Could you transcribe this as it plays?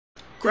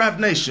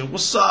Craft Nation,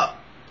 what's up?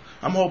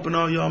 I'm hoping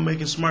all y'all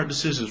making smart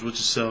decisions with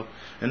yourself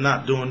and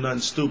not doing nothing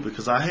stupid,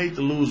 because I hate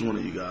to lose one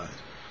of you guys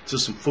to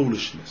some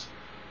foolishness.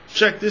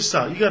 Check this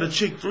out. You got a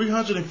chick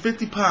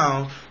 350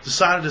 pounds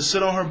decided to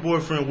sit on her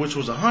boyfriend, which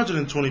was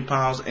 120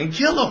 pounds, and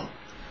kill him.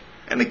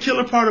 And the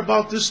killer part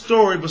about this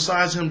story,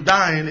 besides him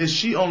dying, is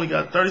she only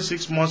got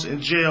 36 months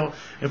in jail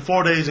and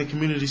 4 days in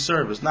community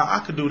service. Now, I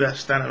could do that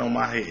standing on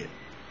my head.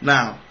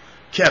 Now,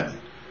 Kevin,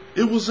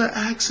 it was an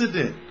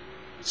accident.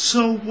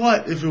 So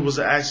what if it was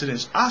an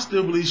accident? I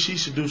still believe she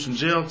should do some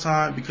jail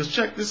time, because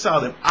check this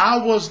out. If I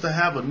was to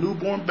have a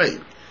newborn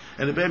baby,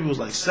 and the baby was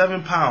like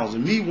 7 pounds,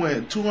 and me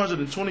weighing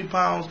 220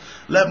 pounds,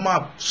 let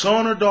my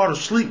son or daughter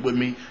sleep with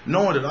me,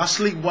 knowing that I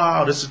sleep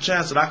wild, there's a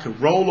chance that I could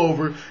roll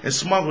over and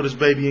smuggle this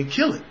baby and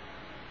kill it.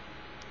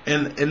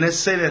 And let's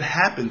say that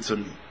happened to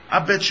me. I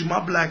bet you my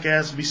black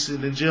ass would be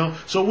sitting in jail.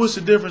 So what's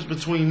the difference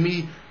between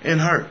me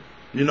and her?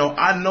 You know,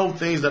 I know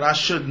things that I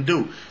shouldn't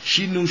do.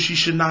 She knew she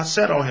should not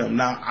sit on him.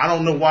 Now, I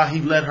don't know why he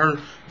let her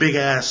big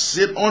ass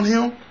sit on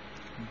him,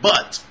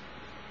 but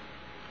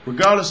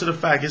regardless of the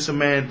fact, it's a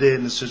man dead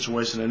in the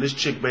situation, and this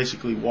chick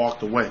basically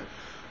walked away.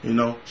 You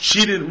know,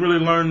 she didn't really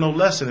learn no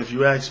lesson, if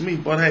you ask me.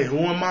 But hey, who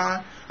am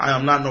I? I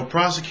am not no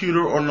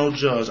prosecutor or no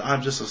judge.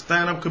 I'm just a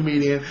stand-up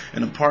comedian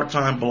and a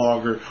part-time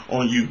blogger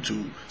on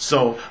YouTube.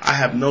 So I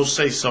have no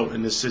say-so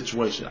in this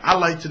situation. I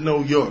like to know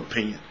your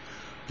opinion.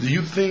 Do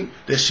you think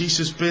that she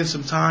should spend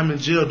some time in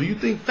jail? Do you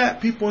think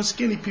fat people and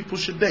skinny people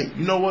should date?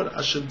 You know what?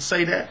 I shouldn't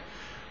say that,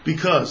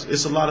 because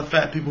it's a lot of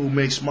fat people who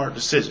make smart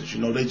decisions.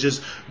 You know, they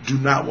just do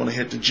not want to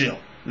hit the gym.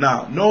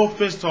 Now, no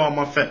offense to all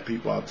my fat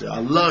people out there. I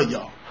love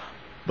y'all.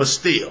 But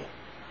still,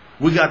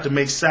 we got to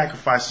make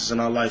sacrifices in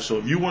our life. So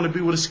if you want to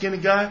be with a skinny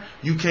guy,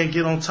 you can't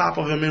get on top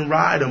of him and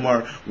ride him,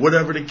 or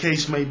whatever the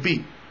case may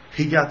be.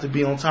 He got to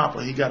be on top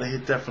of him. He got to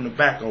hit that from the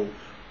back. Or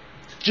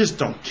just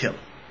don't kill him.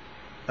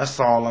 That's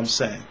all I'm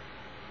saying.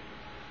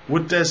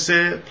 With that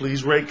said,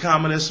 please rate,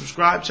 comment, and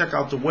subscribe. Check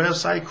out the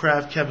website,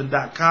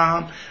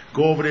 craftkevin.com.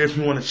 Go over there if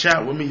you want to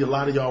chat with me. A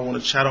lot of y'all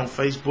want to chat on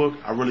Facebook.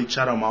 I really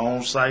chat on my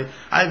own site.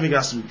 I even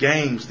got some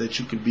games that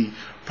you could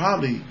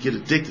probably get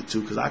addicted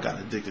to, because I got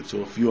addicted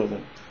to a few of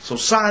them. So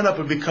sign up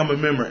and become a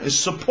member and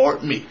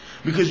support me,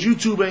 because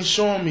YouTube ain't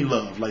showing me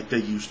love like they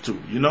used to,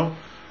 you know?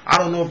 I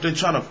don't know if they're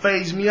trying to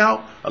phase me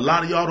out. A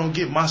lot of y'all don't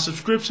get my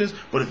subscriptions,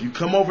 but if you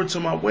come over to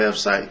my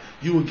website,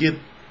 you will get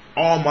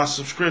all my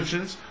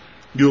subscriptions.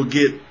 You'll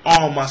get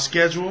all my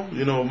schedule,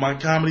 you know, my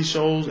comedy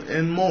shows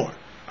and more.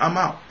 I'm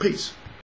out. Peace.